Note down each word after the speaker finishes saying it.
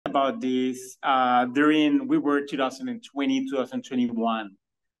about this during we were 2020, 2021.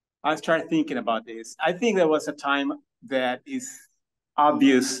 I started thinking about this. I think there was a time that is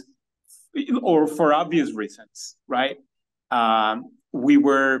obvious, or for obvious reasons, right? We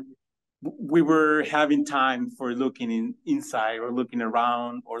were having time for looking inside, or looking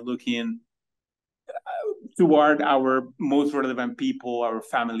around, or looking toward our most relevant people, our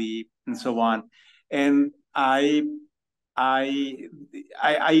family, and so on. And I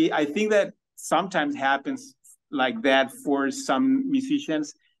I think that sometimes happens like that for some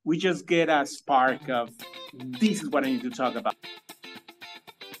musicians. We just get a spark of, this is what I need to talk about.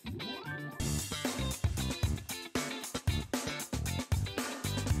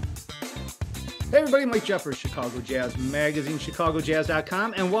 Hey everybody, Mike Jeffers, Chicago Jazz Magazine,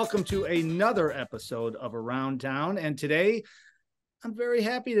 ChicagoJazz.com, and welcome to another episode of Around Town. And today, I'm very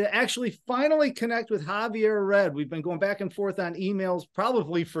happy to actually finally connect with Javier Red. We've been going back and forth on emails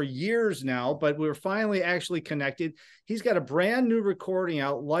probably for years now, but we're finally actually connected. He's got a brand new recording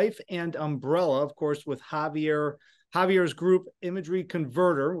out, Life and Umbrella, of course, with Javier's group, Imagery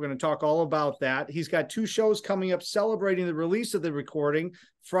Converter. We're going to talk all about that. He's got two shows coming up celebrating the release of the recording,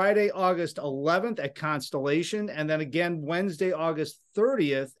 Friday, August 11th at Constellation, and then again Wednesday, August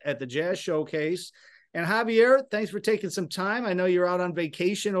 30th at the Jazz Showcase. And Javier, thanks for taking some time. I know you're out on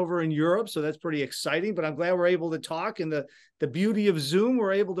vacation over in Europe, so that's pretty exciting, but I'm glad we're able to talk. And the beauty of Zoom,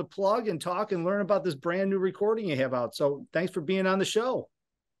 we're able to plug and talk and learn about this brand new recording you have out. So thanks for being on the show.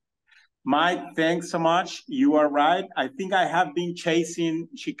 Mike, thanks so much. You are right. I think I have been chasing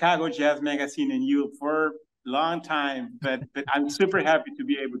Chicago Jazz Magazine and you for a long time, but I'm super happy to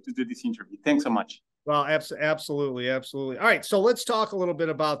be able to do this interview. Thanks so much. Well, absolutely. All right, so let's talk a little bit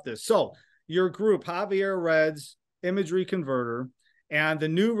about this. So your group, Javier Red's Imagery Converter, and the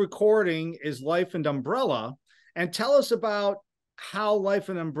new recording is Life and Umbrella. And tell us about how Life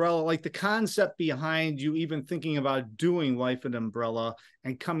and Umbrella, like the concept behind you even thinking about doing Life and Umbrella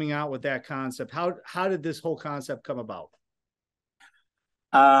and coming out with that concept. How did this whole concept come about?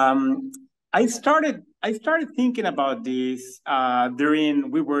 I started thinking about this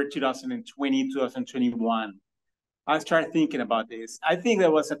during we were 2020, 2021. I started thinking about this. I think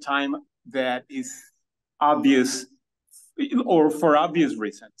there was a time that is obvious, or for obvious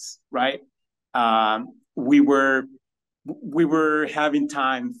reasons, right? We were having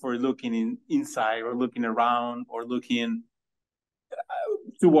time for looking inside, or looking around, or looking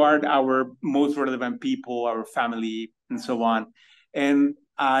toward our most relevant people, our family, and so on. And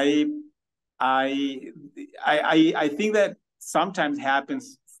I think that sometimes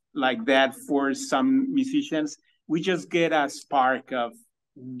happens like that for some musicians. We just get a spark of,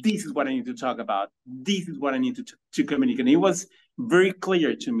 this is what I need to talk about. This is what I need to communicate. And it was very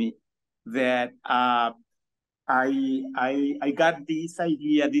clear to me that I got this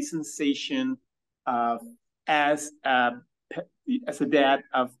idea, this sensation as a dad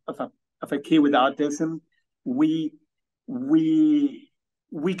of a kid with autism. We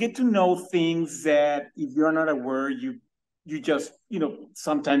get to know things that if you're not aware, you just,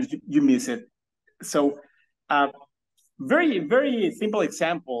 sometimes you miss it. So very, very simple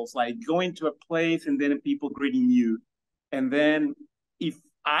examples, like going to a place and then people greeting you. And then if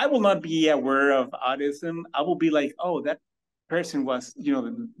I will not be aware of autism, I will be like, oh, that person was,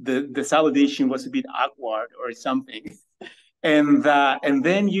 the salutation was a bit awkward or something. And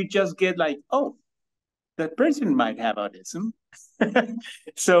then you just get like, oh, that person might have autism.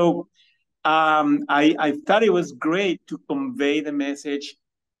 So I thought it was great to convey the message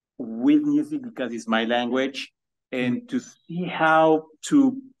with music because it's my language, and to see how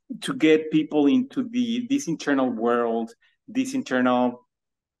to get people into this internal world, this internal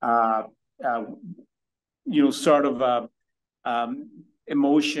sort of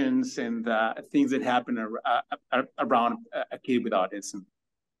emotions and things that happen around a kid with autism.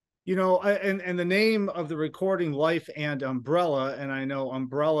 And the name of the recording, Life and Umbrella, and I know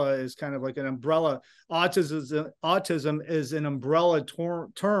umbrella is kind of like an umbrella. Autism is an umbrella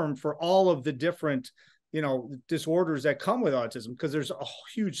term for all of the different, disorders that come with autism, because there's a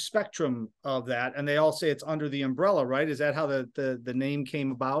huge spectrum of that, and they all say it's under the umbrella, right? Is that how the name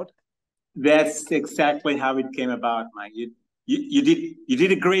came about? That's exactly how it came about, Mike. You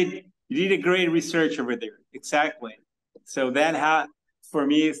did a great research over there. Exactly. So for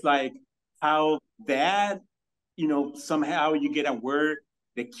me, it's like how that, somehow you get aware,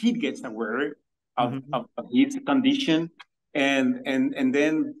 the kid gets aware of his condition, and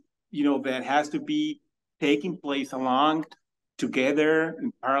then, that has to be taking place along together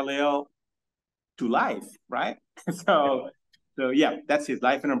in parallel to life, right? So So yeah, that's it.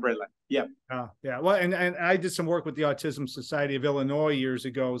 Life and Umbrella. Yeah. Yeah. Well, and I did some work with the Autism Society of Illinois years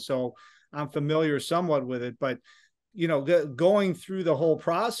ago, so I'm familiar somewhat with it. But going through the whole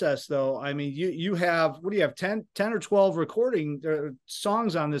process, though, I mean, you have, what do you have, 10 or 12 recording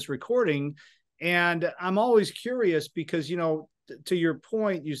songs on this recording, and I'm always curious because to your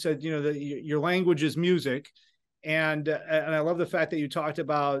point, you said that your language is music. And I love the fact that you talked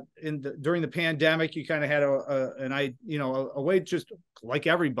about during the pandemic, you kind of had a way, just like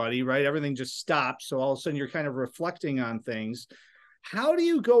everybody, right? Everything just stopped. So all of a sudden you're kind of reflecting on things. How do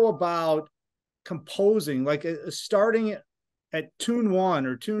you go about composing, like starting at tune 1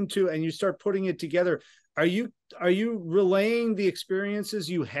 or tune 2, and you start putting it together? Are you relaying the experiences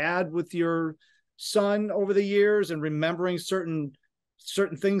you had with your son over the years and remembering certain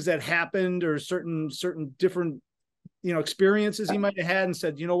things that happened, or certain different experiences he might have had, and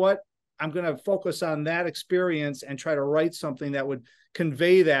said, what, I'm going to focus on that experience and try to write something that would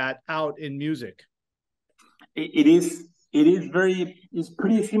convey that out in music? It's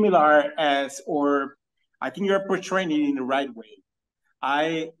pretty similar as, or I think you're portraying it in the right way.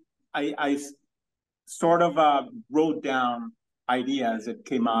 I sort of wrote down ideas that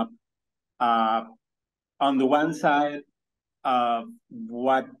came up. On the one side,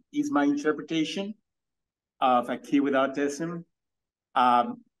 what is my interpretation of a kid with autism,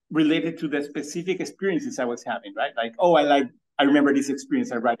 related to the specific experiences I was having, right? Like, I remember this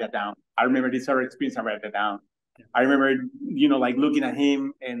experience, I write that down. I remember this other experience, I write that down. I remember, like looking at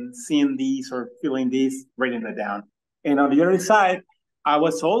him and seeing this or feeling this, writing that down. And on the other side, I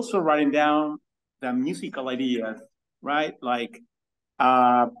was also writing down the musical ideas, right? Like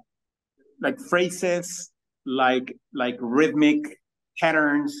phrases, like rhythmic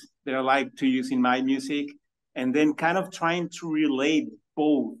patterns that I like to use in my music, and then kind of trying to relate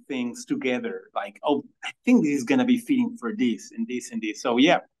both things together. Like, oh, I think this is gonna be fitting for this and this and this. So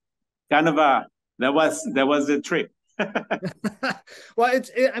yeah, kind of that was the trip. Well,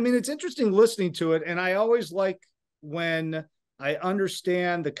 I mean, it's interesting listening to it, and I always like when I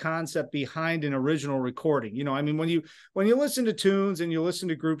understand the concept behind an original recording. I mean, when you listen to tunes and you listen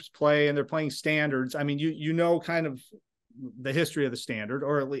to groups play and they're playing standards, I mean, you know kind of the history of the standard,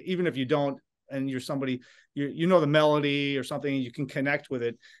 or at least, even if you don't, and you're somebody, you know the melody or something, and you can connect with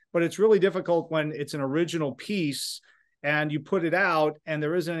it. But it's really difficult when it's an original piece and you put it out and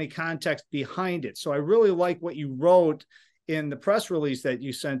there isn't any context behind it. So I really like what you wrote in the press release that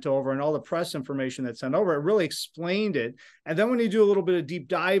you sent over, and all the press information that's sent over. It really explained it. And then when you do a little bit of deep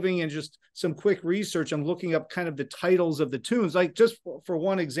diving and just some quick research, I'm looking up kind of the titles of the tunes, like just for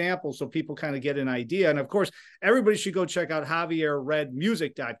one example, so people kind of get an idea. And of course, everybody should go check out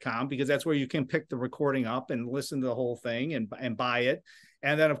javierredmusic.com, because that's where you can pick the recording up and listen to the whole thing and buy it.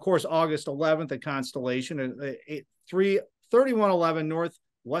 And then, of course, August 11th at Constellation, 3111 North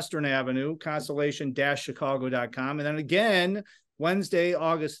Western Avenue, constellation-chicago.com. And then again, Wednesday,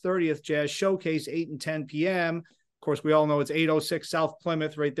 August 30th, Jazz Showcase, 8 and 10 p.m. Of course, we all know it's 806 South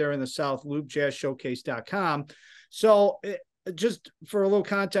Plymouth, right there in the South Loop, jazzshowcase.com. So just for a little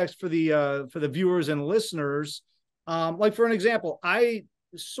context for the viewers and listeners, like for an example, I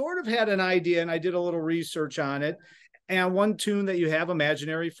sort of had an idea and I did a little research on it. And one tune that you have,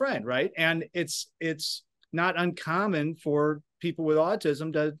 Imaginary Friend, right? And it's not uncommon for people with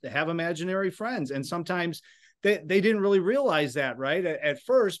autism to have imaginary friends. And sometimes they didn't really realize that, right, at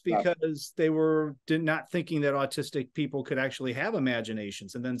first, because they were not thinking that autistic people could actually have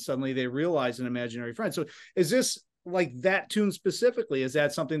imaginations. And then suddenly they realized an imaginary friend. So is this like that tune specifically? Is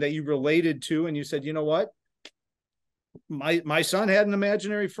that something that you related to and you said, you know what? My son had an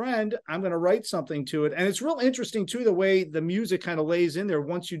imaginary friend. I'm going to write something to it. And it's real interesting too, the way the music kind of lays in there.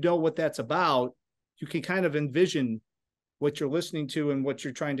 Once you know what that's about, you can kind of envision what you're listening to and what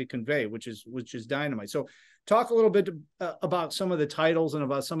you're trying to convey, which is dynamite. So talk a little bit about some of the titles and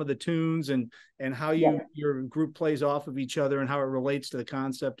about some of the tunes and how your group plays off of each other and how it relates to the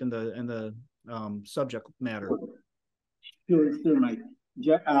concept and the subject matter. Sure, Mike.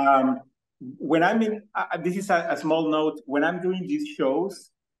 Yeah, when I'm in, this is a small note, when I'm doing these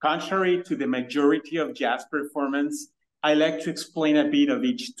shows, contrary to the majority of jazz performance, I like to explain a bit of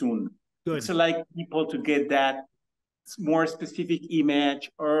each tune. Good. It's like people to get that more specific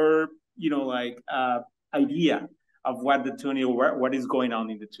image or, idea of what the tune is, what is going on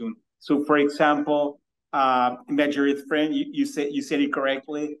in the tune. So for example, Imaginary Friend, you said it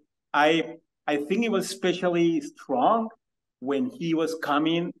correctly. I think it was especially strong when he was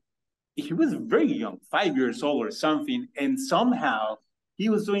coming. He was very young, 5 years old or something, and somehow he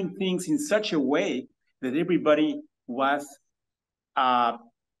was doing things in such a way that everybody was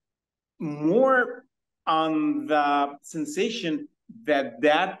more on the sensation that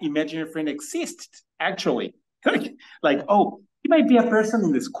that imaginary friend exists actually. Like, oh, he might be a person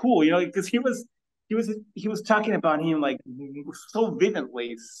in the school, you know, because he was talking about him like so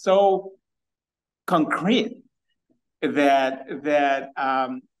vividly, so concrete that th-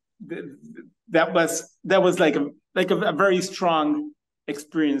 that was like a very strong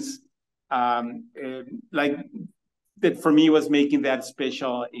experience, like that for me was making that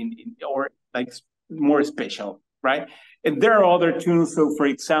special in or like more special, right? And there are other tunes. So, for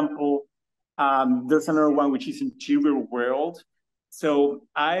example, there's another one which is Interior World. So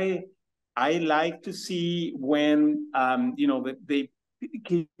I like to see when you know that they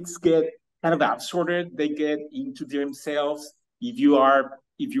kids get kind of absorbed, they get into themselves. If you are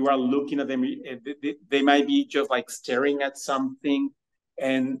looking at them, they might be just like staring at something,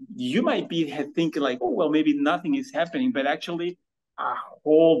 and you might be thinking like, oh well, maybe nothing is happening, but actually a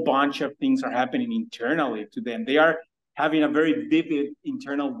whole bunch of things are happening internally to them. They are having a very vivid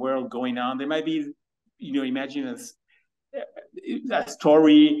internal world going on. They might be, you know, imagine a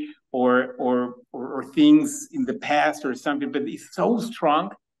story or things in the past or something, but it's so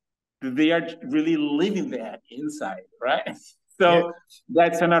strong that they are really living that inside, right? Yeah. So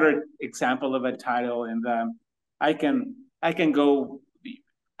that's another example of a title, and I can I can go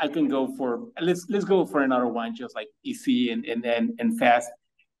I can go for let's go for another one, just like easy and fast.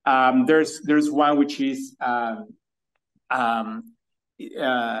 There's one which is um,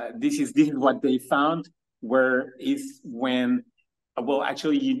 this is what they found, where is when well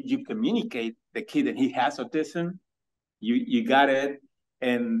actually you communicate the kid that he has autism, you got it,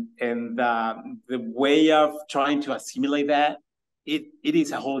 and the way of trying to assimilate that, it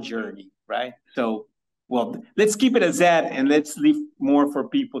is a whole journey, right? So well, let's keep it as that, and let's leave more for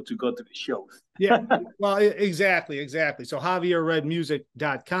people to go to the shows. Yeah, well, exactly. So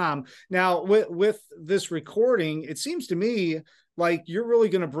javierredmusic.com. Now, with this recording, it seems to me like you're really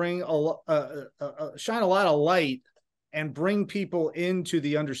going to bring shine a lot of light and bring people into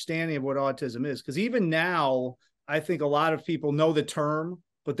the understanding of what autism is. Because even now, I think a lot of people know the term,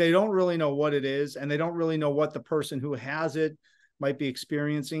 but they don't really know what it is, and they don't really know what the person who has it might be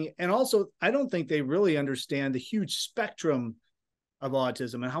experiencing. And also, I don't think they really understand the huge spectrum of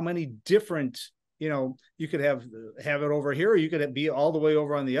autism and how many different, you know, you could have it over here, or you could be all the way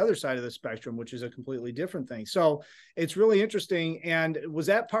over on the other side of the spectrum, which is a completely different thing. So it's really interesting. And was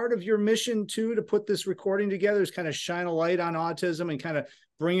that part of your mission too, to put this recording together, is kind of shine a light on autism and kind of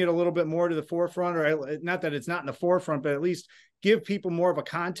bring it a little bit more to the forefront, or not that it's not in the forefront, but at least give people more of a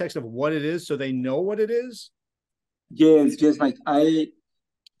context of what it is so they know what it is? Yes, just like I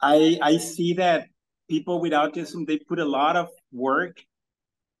see that people with autism, they put a lot of work,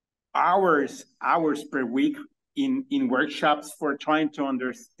 hours per week in workshops for trying to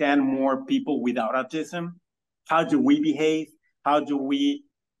understand more people without autism. How do we behave? How do we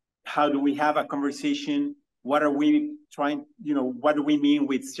have a conversation? What are we trying, you know, what do we mean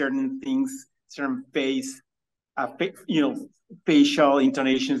with certain things, certain you know, facial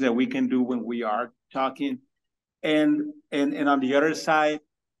intonations that we can do when we are talking? And on the other side,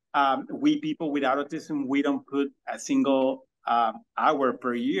 we people without autism, we don't put a single hour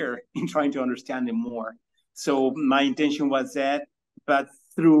per year in trying to understand them more. So my intention was that, but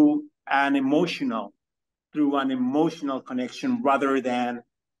through an emotional, connection rather than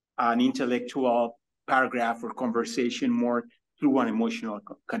an intellectual paragraph or conversation, more through an emotional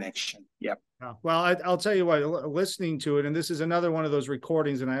connection. Yeah. Well, I'll tell you what, listening to it, and this is another one of those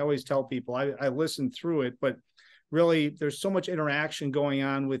recordings, and I always tell people I listen through it, but really there's so much interaction going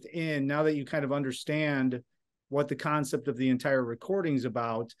on within, now that you kind of understand what the concept of the entire recording is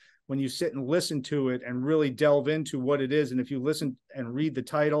about. When you sit and listen to it and really delve into what it is, and if you listen and read the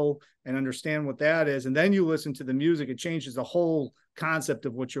title and understand what that is, and then you listen to the music, it changes the whole concept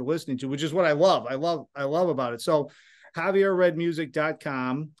of what you're listening to, which is what I love about it. So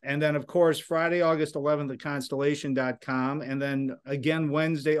javierredmusic.com, and then of course Friday August 11th at constellation.com, and then again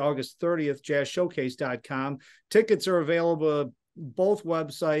Wednesday August 30th jazzshowcase.com. Tickets are available both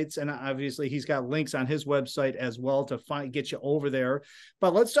websites, and obviously he's got links on his website as well to get you over there.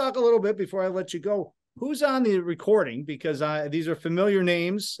 But let's talk a little bit before I let you go. Who's on the recording? Because these are familiar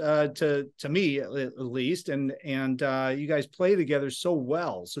names to me at least, and you guys play together so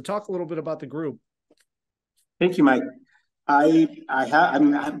well. So talk a little bit about the group. Thank you, Mike.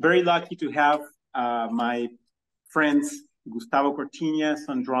 I'm very lucky to have my friends Gustavo Cortinas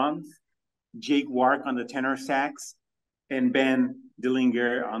on drums, Jake Wark on the tenor sax, and Ben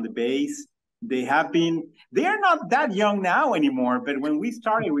Dillinger on the bass. They are not that young now anymore, but when we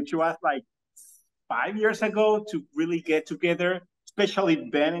started, which was like 5 years ago, to really get together, especially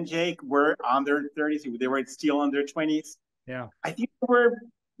Ben and Jake, were under 30s. They were still under 20s. Yeah. I think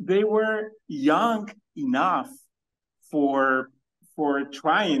they were young enough for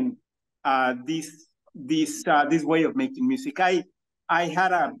trying this way of making music. I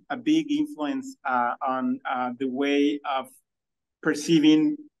had a big influence on the way of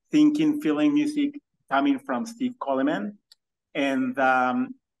perceiving, thinking, feeling music coming from Steve Coleman, and a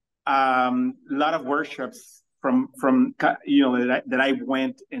lot of workshops from that I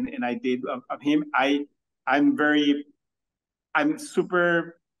went and I did of him. I'm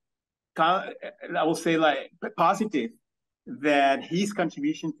super, I will say, like, positive that his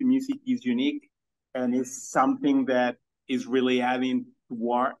contribution to music is unique and is something that is really adding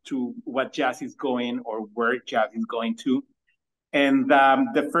to what jazz is going, or where jazz is going to. And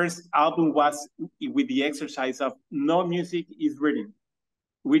the first album was with the exercise of no music is written.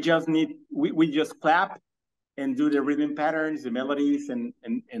 We just clap and do the rhythm patterns, the melodies, and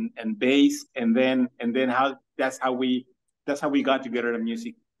bass, and then that's how we got together the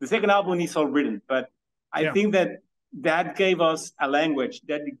music. The second album is all written, but I think that gave us a language,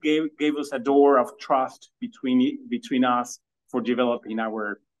 that gave us a door of trust between us for developing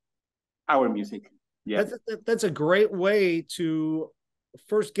our music. Yeah, that's a great way to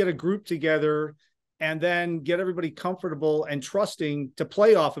first get a group together and then get everybody comfortable and trusting to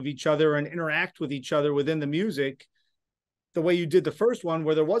play off of each other and interact with each other within the music. The way you did the first one,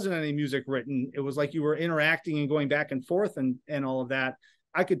 where there wasn't any music written, it was like you were interacting and going back and forth and all of that.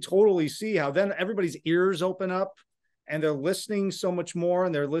 I could totally see how then everybody's ears open up and they're listening so much more,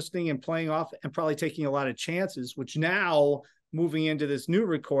 and they're listening and playing off and probably taking a lot of chances, which now, moving into this new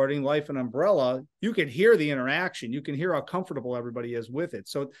recording, Life and Umbrella, you can hear the interaction. You can hear how comfortable everybody is with it.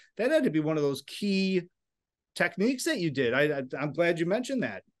 So that had to be one of those key techniques that you did. I'm glad you mentioned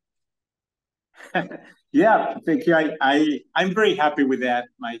that. Yeah, thank you. I'm very happy with that,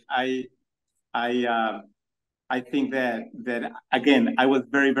 Mike. I think that again, I was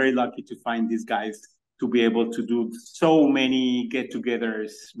very, very lucky to find these guys, to be able to do so many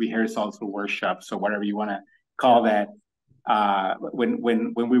get-togethers, rehearsals, or workshops, or whatever you want to call that, when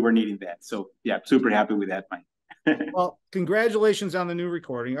we were needing that. So yeah, super happy with that, Mike. Well, congratulations on the new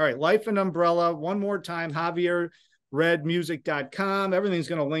recording. All right, Life and Umbrella, one more time, JavierRedmusic.com. Everything's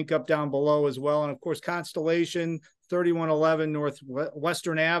going to link up down below as well. And of course, Constellation, 3111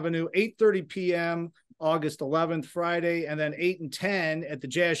 Northwestern Avenue, 8:30 p.m. August 11th, Friday, and then 8 and 10 at the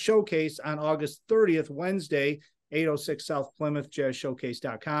Jazz Showcase on August 30th, Wednesday, 806 South Plymouth,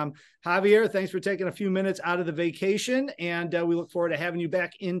 jazzshowcase.com. Javier, thanks for taking a few minutes out of the vacation, and we look forward to having you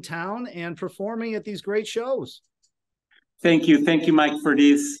back in town and performing at these great shows. Thank you, Mike, for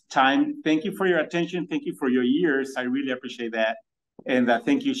this time. Thank you for your attention. Thank you for your ears. I really appreciate that, and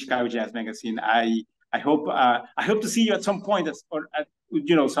thank you, Chicago Jazz Magazine. I hope to see you at some point, or at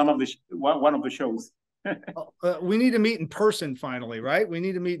some of one of the shows. We need to meet in person finally, right? We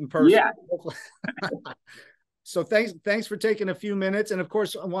need to meet in person. Yeah. So thanks for taking a few minutes. And of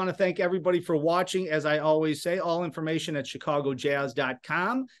course, I want to thank everybody for watching. As I always say, all information at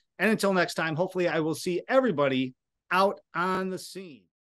chicagojazz.com. And until next time, hopefully I will see everybody out on the scene.